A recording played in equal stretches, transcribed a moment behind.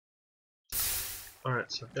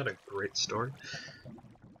Alright, so I've got a great story.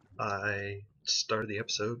 I started the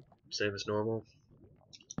episode, same as normal.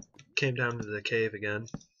 Came down to the cave again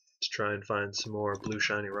to try and find some more blue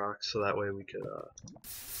shiny rocks so that way we could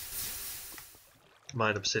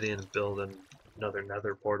mine obsidian and build another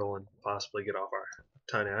nether portal and possibly get off our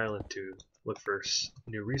tiny island to look for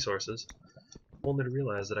new resources. Only to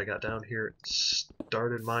realize that I got down here,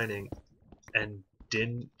 started mining, and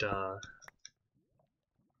didn't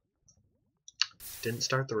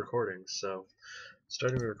start the recording. So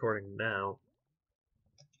starting the recording now,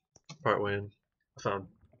 partway in, I found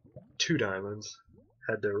 2 diamonds.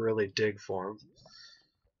 Had to really dig for them,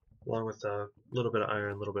 along with a little bit of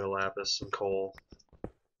iron, a little bit of lapis, some coal.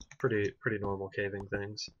 Pretty normal caving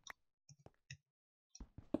things,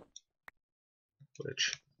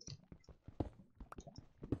 which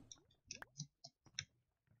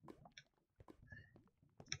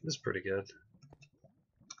is pretty good.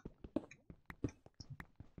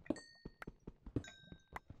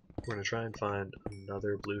 We're gonna try and find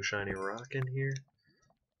another blue shiny rock in here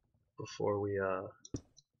before we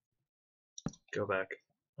go back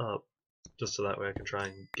up, just so that way I can try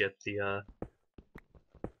and get the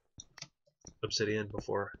obsidian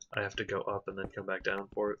before I have to go up and then come back down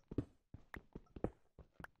for it.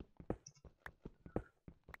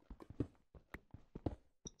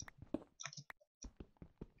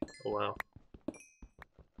 Oh wow.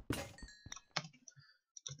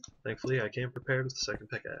 Thankfully I came prepared with the second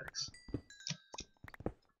pickaxe.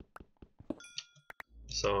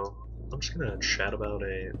 So I'm just gonna chat about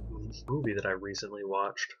a movie that I recently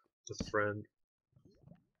watched with a friend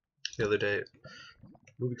the other day. A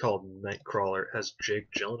movie called Nightcrawler. It has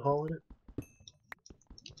Jake Gyllenhaal in it.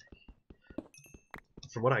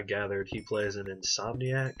 From what I gathered, he plays an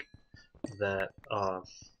insomniac that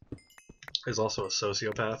is also a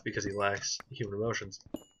sociopath because he lacks human emotions.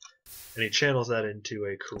 And he channels that into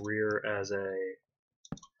a career as a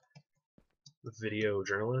video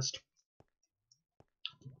journalist.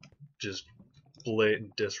 Just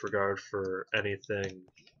blatant disregard for anything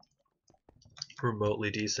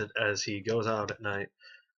remotely decent as he goes out at night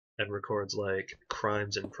and records like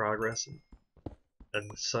crimes in progress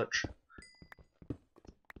and such.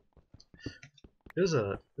 This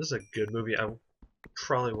is a good movie. I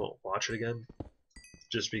probably won't watch it again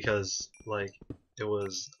just because like it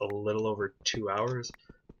was a little over 2 hours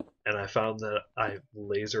and I found that I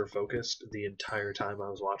laser focused the entire time I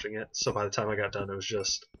was watching it. So by the time I got done, I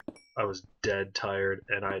was dead tired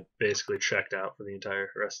and I basically checked out for the entire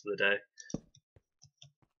rest of the day.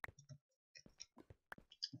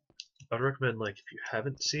 I'd recommend, like, if you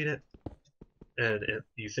haven't seen it and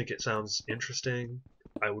you think it sounds interesting,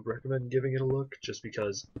 I would recommend giving it a look just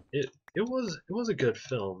because it was a good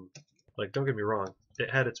film. Like, don't get me wrong, it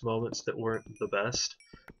had its moments that weren't the best,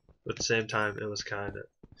 but at the same time it was kind of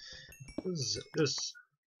it was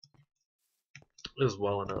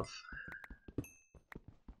well enough.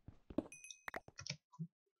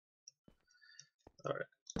 All right.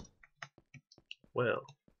 Well,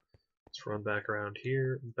 let's run back around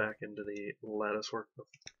here, back into the lattice work.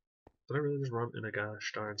 Did I really just run in a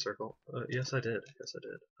gosh darn circle? Yes, I did. Yes, I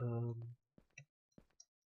did.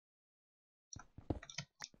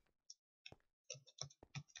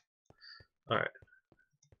 Alright.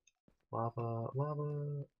 Lava,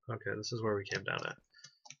 lava. Okay, this is where we came down at.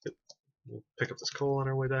 We'll pick up this coal on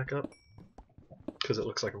our way back up, because it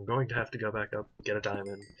looks like I'm going to have to go back up, get a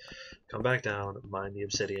diamond, come back down, mine the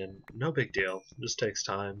obsidian. No big deal. Just takes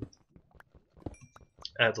time.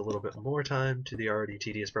 Adds a little bit more time to the already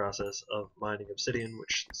tedious process of mining obsidian,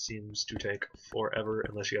 which seems to take forever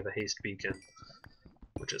unless you have a haste beacon,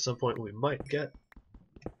 which at some point we might get,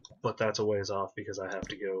 but that's a ways off because I have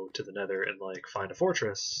to go to the nether and like find a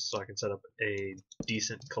fortress so I can set up a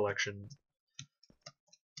decent collection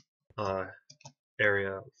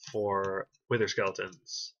area for wither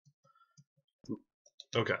skeletons.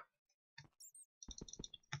 Okay.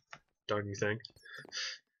 Darn you thing.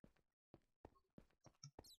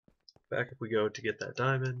 Back if we go to get that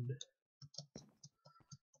diamond,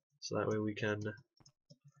 so that way we can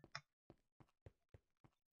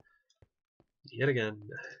yet again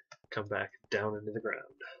come back down into the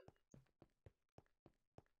ground.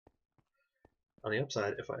 On the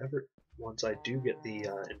upside, if I ever, once I do get the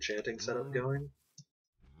enchanting setup going,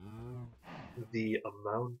 the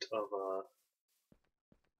amount of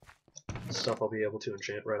stuff I'll be able to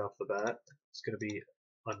enchant right off the bat is going to be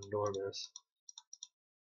enormous.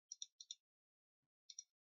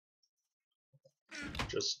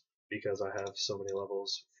 Just because I have so many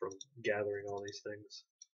levels from gathering all these things.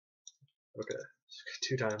 Okay, so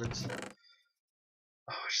 2 diamonds.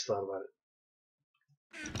 Oh, I just thought about it.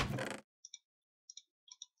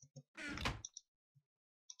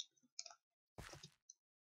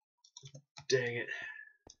 Dang it.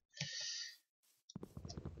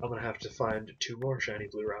 I'm gonna have to find 2 more shiny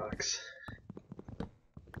blue rocks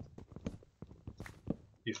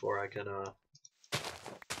before I can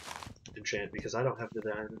enchant, because I don't have the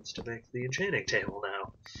diamonds to make the enchanting table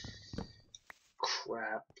now.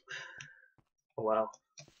 Crap. Oh wow.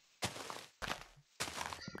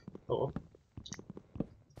 Oh well.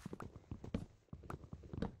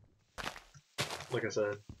 Like I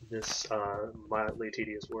said, this mildly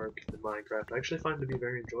tedious work in Minecraft I actually find to be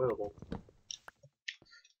very enjoyable.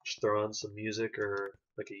 Just throw on some music or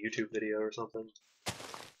like a YouTube video or something,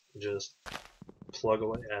 and just plug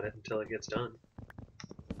away at it until it gets done.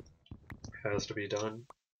 Has to be done.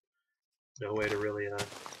 No way to really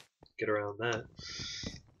get around that.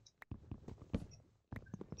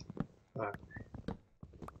 Alright.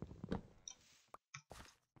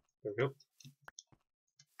 There we go.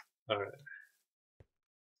 Alright.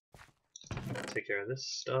 Take care of this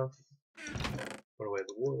stuff. Put away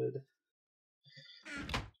the wood.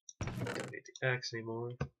 Don't need the axe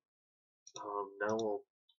anymore. Now we'll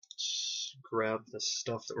grab the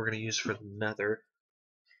stuff that we're going to use for the nether.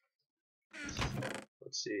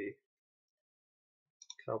 Let's see.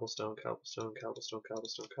 Cobblestone, cobblestone, cobblestone,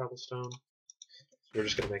 cobblestone, cobblestone. So we're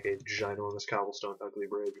just going to make a ginormous cobblestone ugly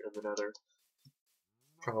bridge in the nether.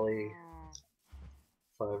 Probably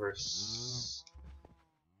 5 or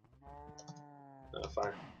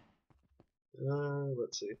 5.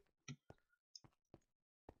 Let's see.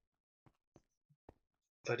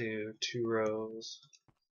 If I do 2 rows,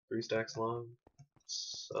 3 stacks long,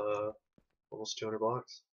 it's almost 200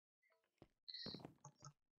 blocks.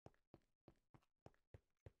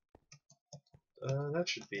 That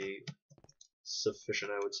should be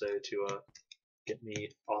sufficient, I would say, to get me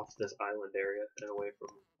off this island area and away from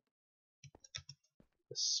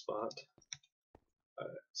this spot.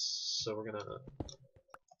 Alright, so we're gonna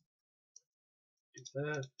do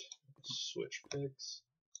that. Switch picks.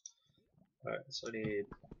 Alright, so I need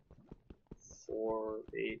 4,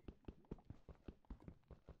 8,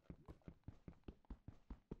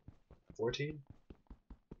 14?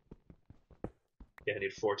 Yeah, I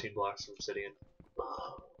need 14 blocks of obsidian.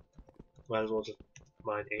 Might as well just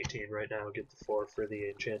mine 18 right now and get the 4 for the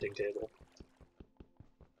enchanting table.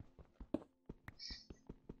 It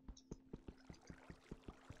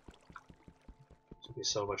would be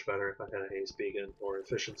so much better if I had a haste beacon or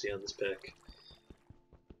efficiency on this pick.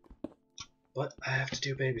 But I have to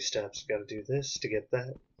do baby steps. Gotta do this to get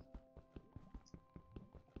that.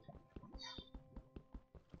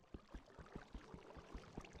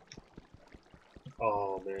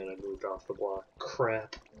 Oh man, I moved off the block.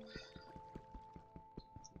 Crap.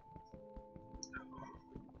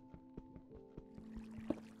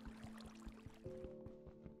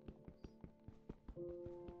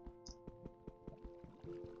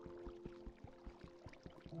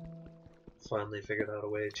 Finally figured out a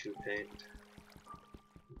way to paint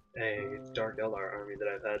a Dark Eldar army that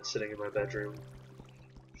I've had sitting in my bedroom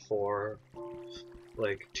for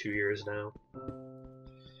like 2 years now.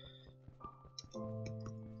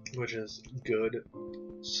 Which is good.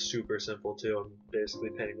 Super simple too. I'm basically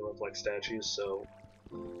painting them up like statues, so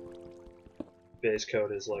base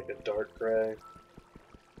coat is like a dark gray.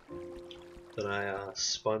 Then I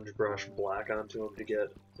sponge brush black onto them to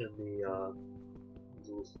get in the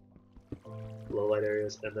low light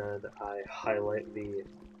areas, and then I highlight the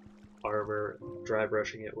armor, dry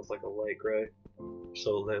brushing it with like a light gray,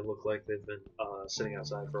 so they look like they've been sitting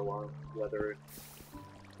outside for a while, weathered.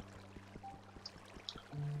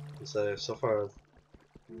 So far I've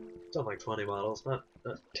done like 20 models, not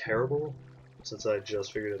terrible, since I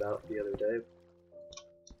just figured it out the other day.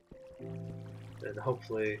 And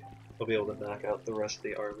hopefully I'll be able to knock out the rest of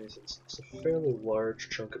the army, since it's a fairly large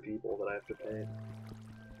chunk of people that I have to paint.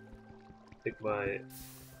 I think my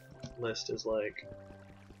list is like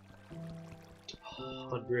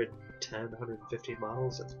 110, 115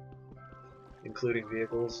 models, including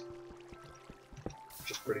vehicles,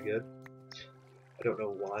 which is pretty good. I don't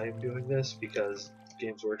know why I'm doing this, because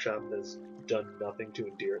Games Workshop has done nothing to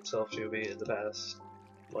endear itself to me in the past,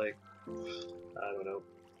 like, I don't know,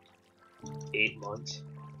 8 months,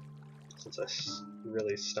 since I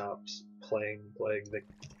really stopped playing the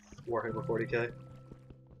Warhammer 40k.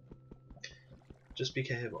 Just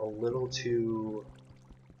became a little too...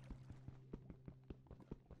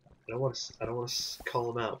 I don't want to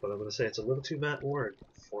call him out, but I'm going to say it's a little too Matt Ward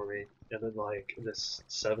for me. And then, like, this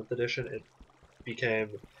 7th edition, it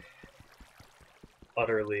became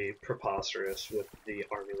utterly preposterous with the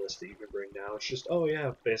army list that you can bring now. It's just, oh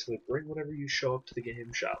yeah, basically bring whatever you show up to the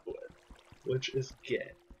game shop with, which is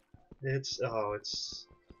gay. It's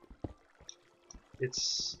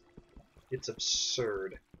it's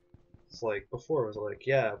absurd. It's like, before it was like,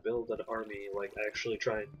 yeah, build an army, like actually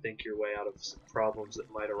try and think your way out of some problems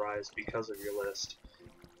that might arise because of your list.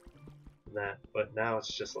 And that, but now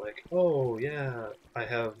it's just like, oh yeah, I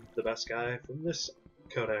have the best guy from this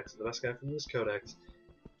codex, the best guy from this codex,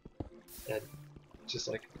 and just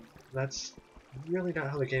like, that's really not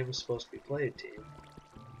how the game was supposed to be played, team.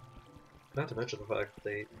 Not to mention the fact that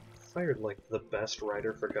they fired like the best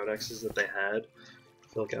writer for codexes that they had,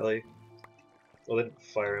 Phil Kelly. Well, they didn't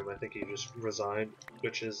fire him, I think he just resigned,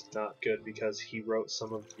 which is not good because he wrote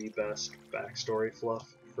some of the best backstory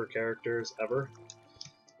fluff for characters ever.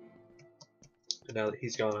 And now that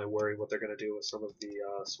he's gone, I worry what they're going to do with some of the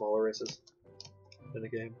smaller races in the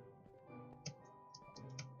game.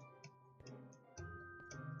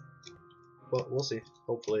 But we'll see.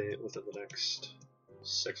 Hopefully within the next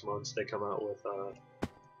 6 months they come out with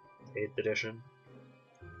 8th edition.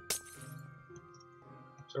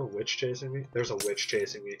 Is there a witch chasing me? There's a witch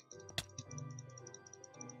chasing me.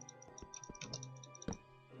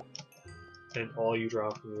 And all you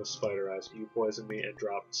dropped me was spider eyes. You poisoned me and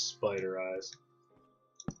dropped spider eyes.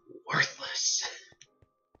 Worthless.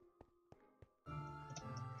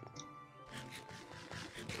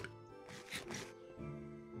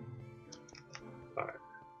 Alright.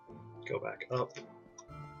 Go back up.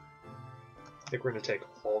 I think we're going to take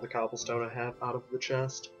all the cobblestone I have out of the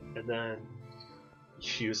chest and then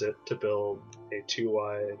use it to build a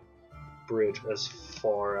 2-wide bridge as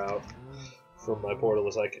far out from my portal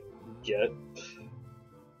as I can get.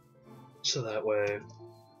 So that way,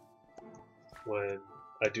 when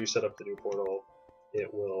I do set up the new portal,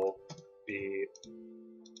 it will be,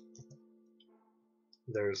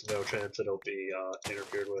 there's no chance it'll be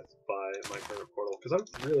interfered with by my current portal, because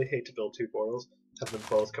I really hate to build 2 portals, have them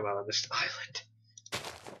both come out on this island.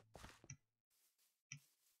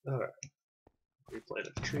 Alright.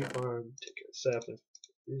 Replanted the tree farm, take care of saplings,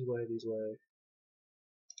 these way.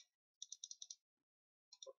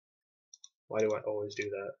 Why do I always do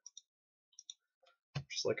that?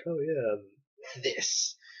 Just like, oh yeah,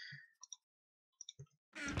 this.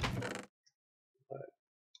 Alright,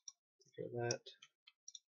 take care of that.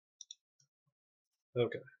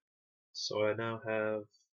 Okay, so I now have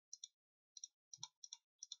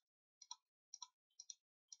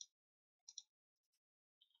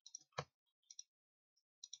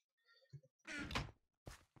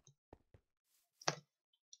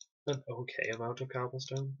an okay amount of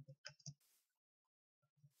cobblestone.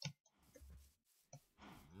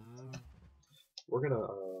 We're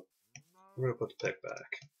gonna put the pick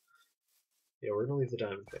back. Yeah, we're gonna leave the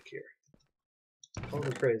diamond pick here. Call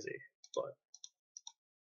me crazy, but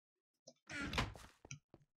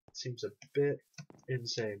it seems a bit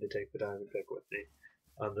insane to take the diamond pick with me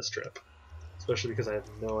on this trip. Especially because I have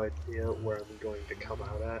no idea where I'm going to come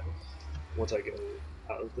out at once I go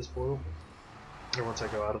out of this portal. Or once I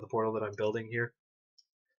go out of the portal that I'm building here.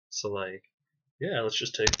 So like, yeah, let's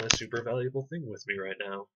just take my super valuable thing with me right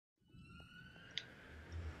now.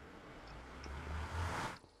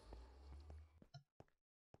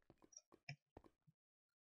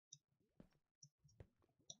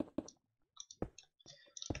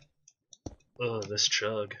 Ugh, this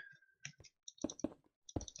chug.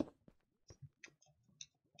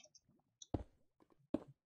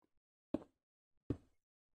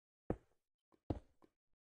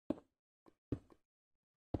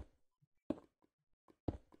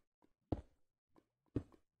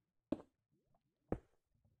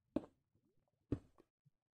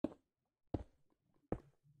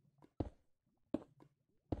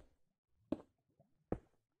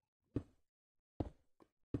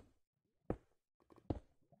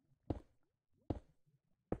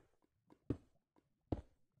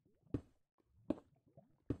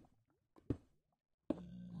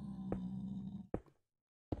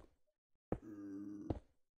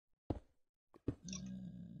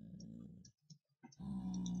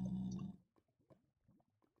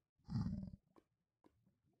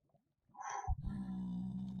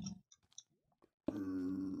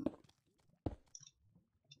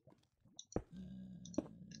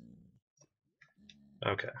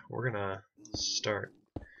 Okay, we're gonna start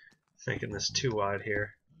making this 2 wide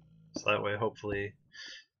here. So that way, hopefully,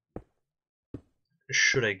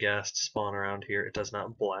 should a ghast spawn around here, it does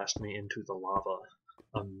not blast me into the lava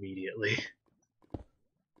immediately.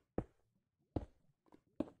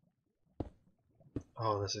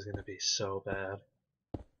 Oh, this is gonna be so bad.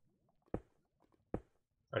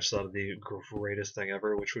 I just thought of the greatest thing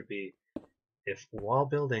ever, which would be if while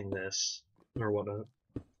building this, or whatnot,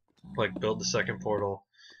 like build the second portal,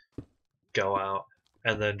 go out,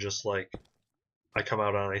 and then just like I come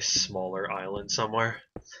out on a smaller island somewhere.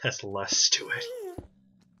 That's less to it.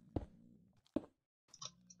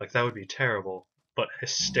 Like, that would be terrible, but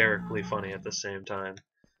hysterically funny at the same time.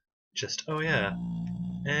 Just, oh yeah.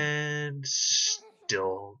 And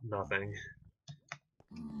still nothing.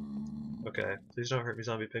 Okay, please don't hurt me,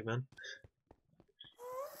 zombie pigmen.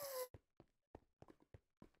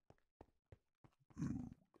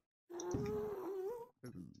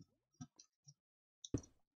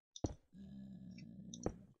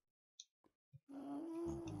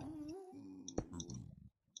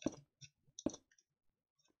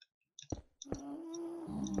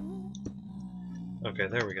 Okay,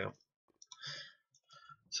 there we go.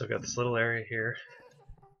 So I've got this little area here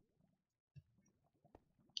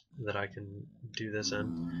that I can do this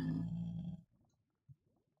in.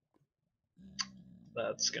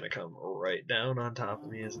 That's gonna come right down on top of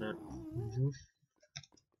me, isn't it? Mm-hmm.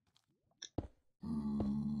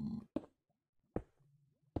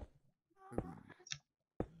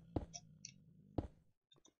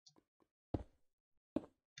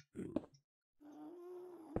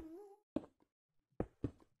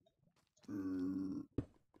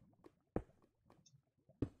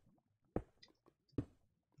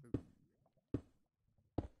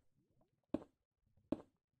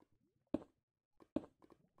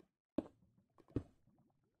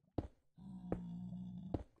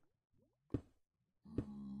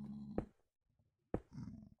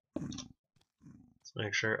 Let's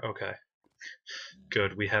make sure. Okay,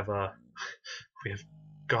 good. We have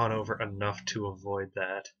gone over enough to avoid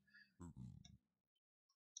that.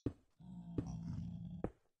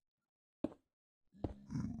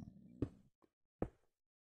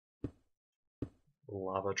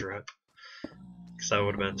 Lava drip. Because that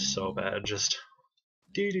would have been so bad. Just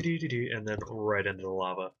dee dee dee dee dee, and then right into the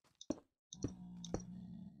lava.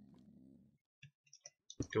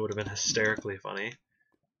 It would have been hysterically funny.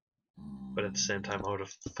 But at the same time, I would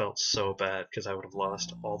have felt so bad because I would have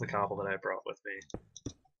lost all the cobble that I brought with me.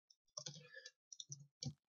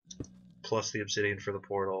 Plus the obsidian for the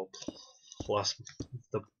portal. Plus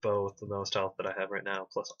the bow with the most health that I have right now.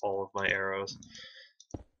 Plus all of my arrows.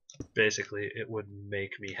 Basically, it would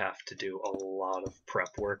make me have to do a lot of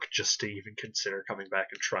prep work just to even consider coming back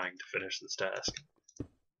and trying to finish this task.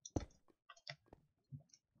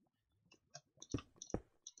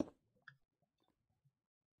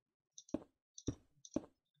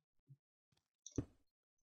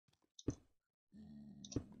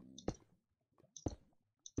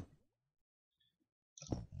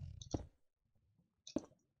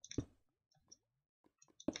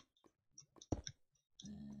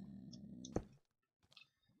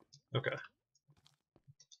 Okay.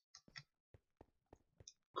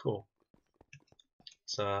 Cool.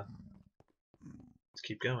 So, let's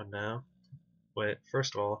keep going now. Wait,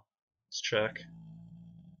 first of all, let's check.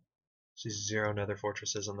 See 0 nether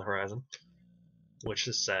fortresses on the horizon, which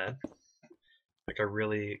is sad. Like, I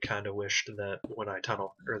really kind of wished that when I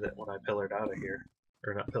when I pillared out of here,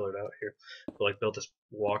 or not pillared out here, but like built this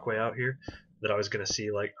walkway out here, that I was gonna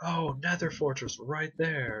see like, oh, nether fortress right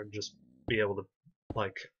there, and just be able to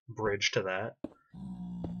like bridge to that.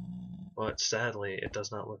 But sadly, it does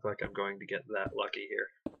not look like I'm going to get that lucky here.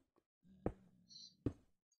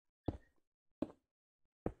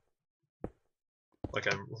 Like,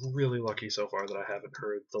 I'm really lucky so far that I haven't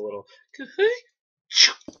heard the little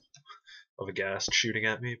of a ghast shooting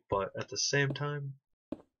at me, but at the same time,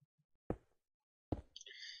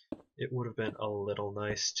 it would have been a little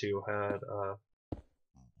nice to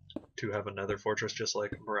have another fortress just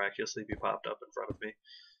like miraculously be popped up in front of me.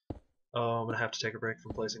 Oh, I'm gonna have to take a break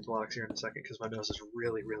from placing blocks here in a second because my nose is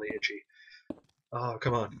really, really itchy. Oh,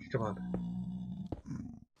 come on, come on.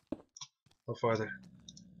 A little farther.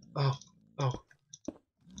 Oh, oh.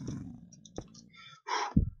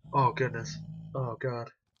 Oh, goodness. Oh, God.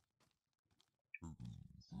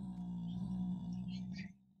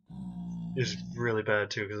 It's really bad,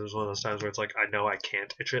 too, because it was one of those times where it's like, I know I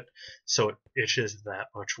can't itch it, so it itches that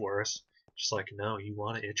much worse. Just like, no, you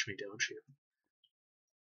want to itch me, don't you?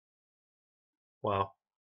 Wow.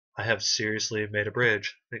 I have seriously made a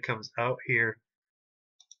bridge. It comes out here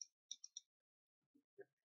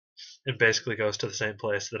and basically goes to the same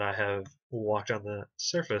place that I have walked on the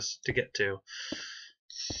surface to get to.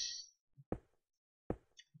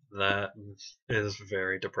 That is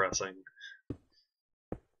very depressing.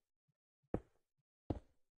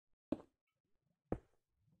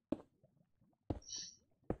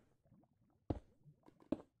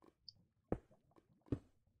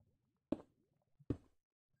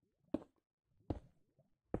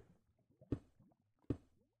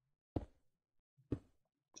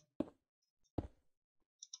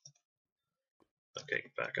 Okay,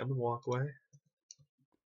 get back on the walkway.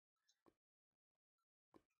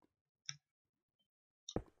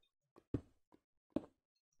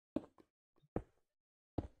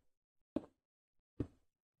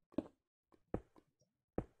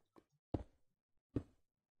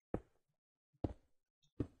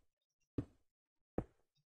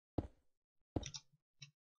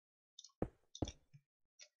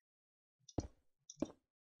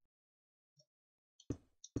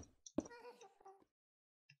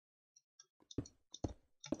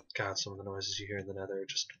 God, some of the noises you hear in the Nether are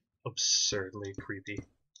just absurdly creepy.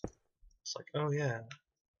 It's like, oh yeah.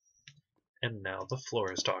 And now the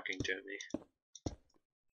floor is talking to me.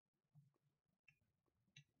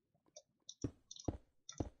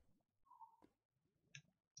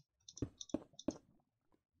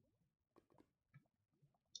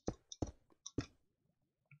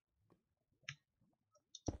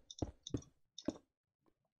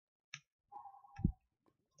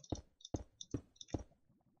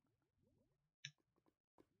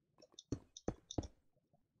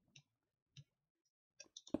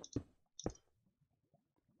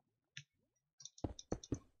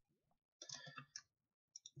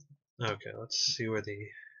 Okay, let's see where the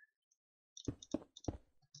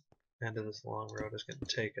end of this long road is going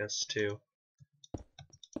to take us to.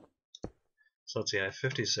 So let's see, I have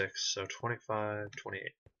 56, so 25, 28.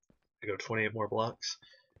 I go 28 more blocks,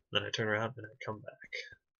 then I turn around and I come back.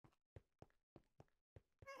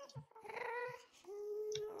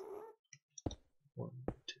 One,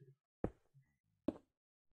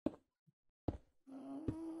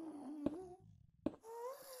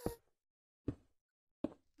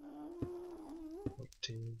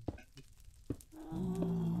 two.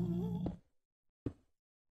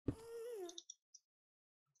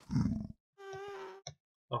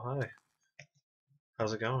 Oh, hi.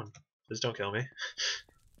 How's it going? Please don't kill me.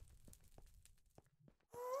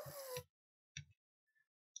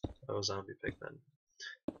 Oh, zombie pigmen.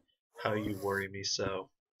 How you worry me so.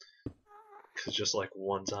 Because just like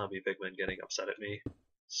one zombie pigman getting upset at me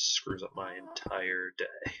screws up my entire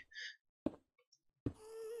day.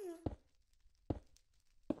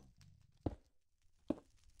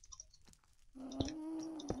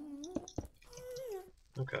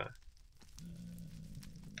 Okay.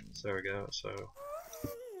 So there we go, so...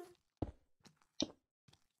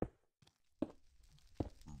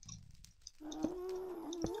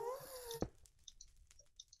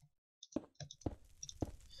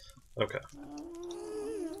 Okay.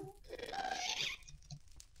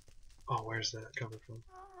 Oh, where's that coming from?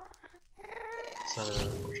 It's not another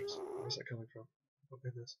fortress. Where's that coming from? Oh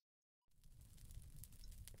goodness.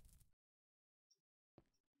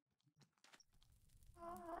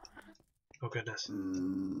 Oh goodness.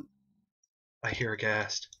 I hear a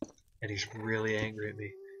ghast, and he's really angry at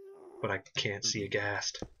me, but I can't see a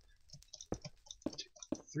ghast. 2,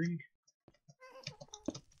 3.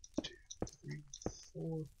 2, 3,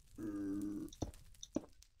 4.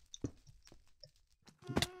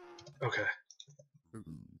 Okay.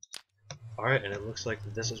 Alright, and it looks like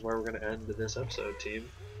this is where we're going to end this episode, team.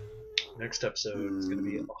 Next episode is going to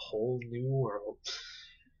be a whole new world.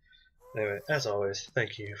 Anyway, as always,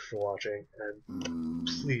 thank you for watching, and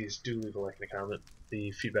please do leave a like and a comment.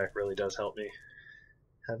 The feedback really does help me.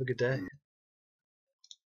 Have a good day.